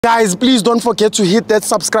Guys, please don't forget to hit that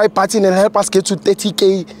subscribe button and help us get to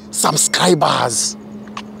 30k subscribers.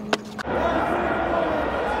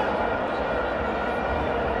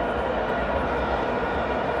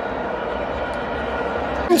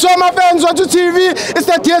 So my FANS Wethu TV, it's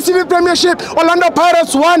the DSTV Premiership. Orlando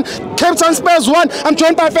Pirates 1, Cape Town Spurs 1. I'm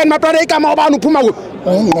joined by fan, my brother Ekse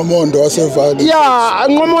Ngomondo wasevali. Yeah,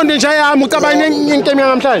 ngomondo nje yami ucabanga inkemi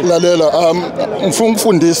namhlanje. Lalela ngifuna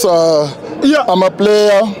ukufundisa ama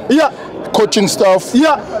player, coaching staff,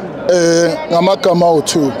 ngamagama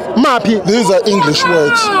awethu. Maphi? These are English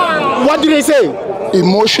words. What do they say?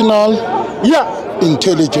 Emotional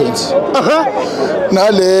intelligence.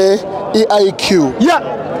 Nale IQ.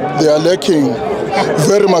 They are lacking,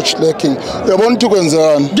 very much lacking. They want to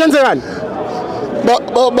kwenzani?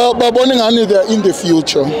 They are in the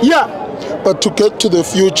future. But to get to the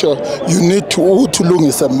future, you need to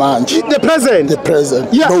lungisa manje. The present. The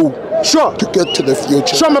present. No. Sure. To get to the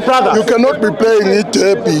future. Sure, my brother. You cannot be playing it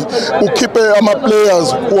happy. You keep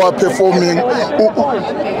players who are performing.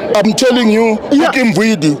 I'm telling you,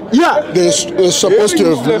 they're supposed to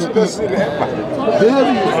have.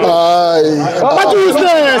 What do you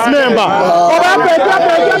say, member?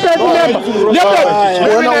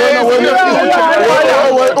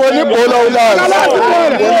 When you bowl out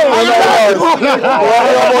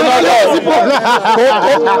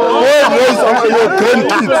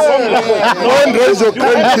raise your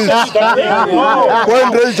grandkids.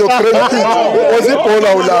 Was it bowl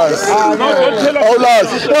out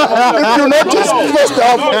if you notice first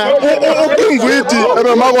half, all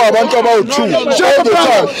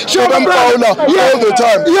the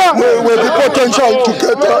time. With the potential to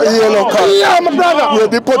get a yellow card. My brother.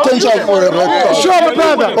 With the potential for a red card. Sure, my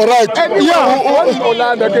brother. All right.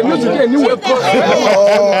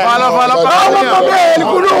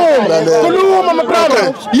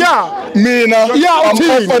 I'm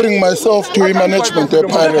offering myself to Management the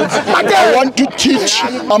Pirates. I want to teach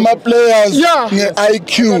my players the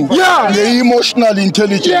IQ, the emotional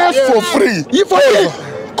intelligence for free.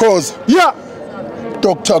 Cause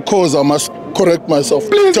Dr. Cause, I must correct myself.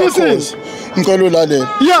 Please Cause.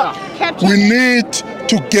 We need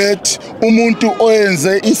to get umuntu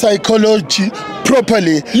oyenze psychology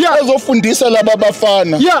properly. Ezofundisa laba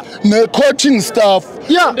bafana. Ne coaching staff.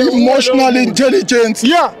 Emotional intelligence.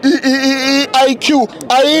 IQ.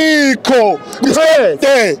 Ayikho. It's not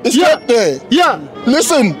there. It's not there.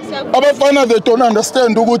 Listen, abafana, they don't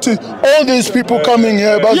understand ukuthi all these people coming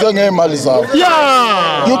here baza ngemali zabo.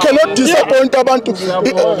 You cannot disappoint abantu.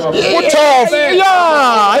 Tough.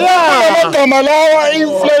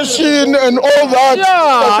 Inflation and all that.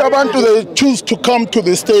 But abantu, they choose to come to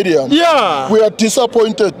the stadium. We are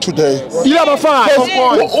disappointed today. This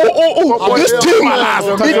team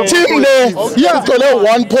there, it's got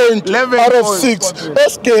 1 point out of 6.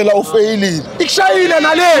 Eskela ufailing. Ikshayile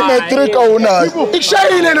nale. Metric awunayo.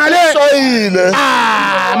 Ikshayile nale. Ikshayile.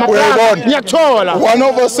 Maplan. Ngiyathola.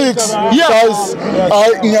 1/6. Guys,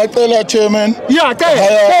 ngiyacela chairman.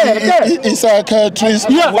 Psychiatrist.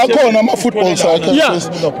 Bakhona ama football psychiatrists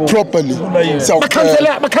properly.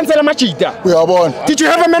 Bakhansela majida. We are born. Did you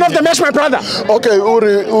have a man of the match, my brother? Okay,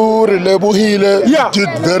 Uri Lebuhile did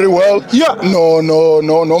very well. No,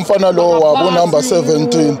 mfana lo wabo number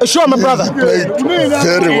 17. Sure, my brother. He played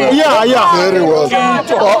very well. Very well.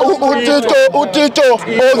 Utito,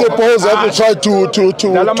 all the balls that we tried to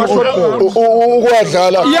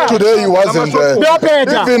today he wasn't there.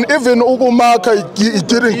 Even Ugumaka, he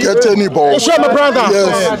didn't get any ball. Sure, my brother.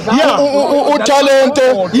 Yes.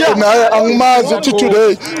 Talento.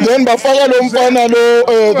 Today. Then Bafala Lomfana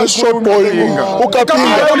the short boy. He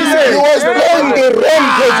was playing the wrong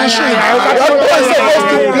position. That boy is supposed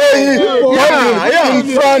to play in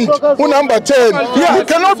front. Number 10. You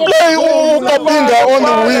cannot play Ukapinga on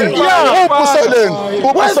the wing.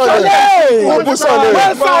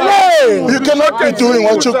 You cannot be doing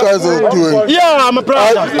what you guys are doing. My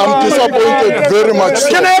brother. I'm disappointed very much.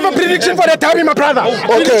 Can I have a prediction for the derby, my brother?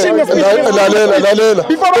 Okay. Lalela.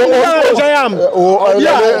 Before all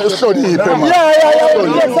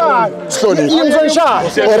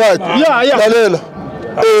right. Lalela.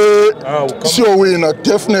 Wina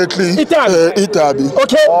definitely itabi.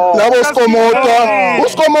 Okay. Labo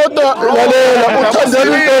uskomota lalela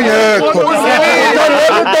uthandela into engekho.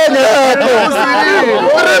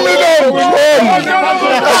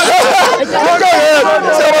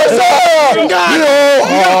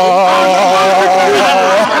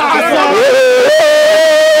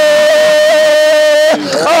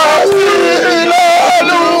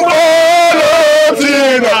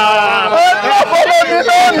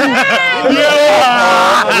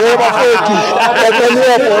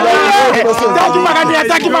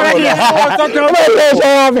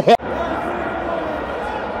 Thank you.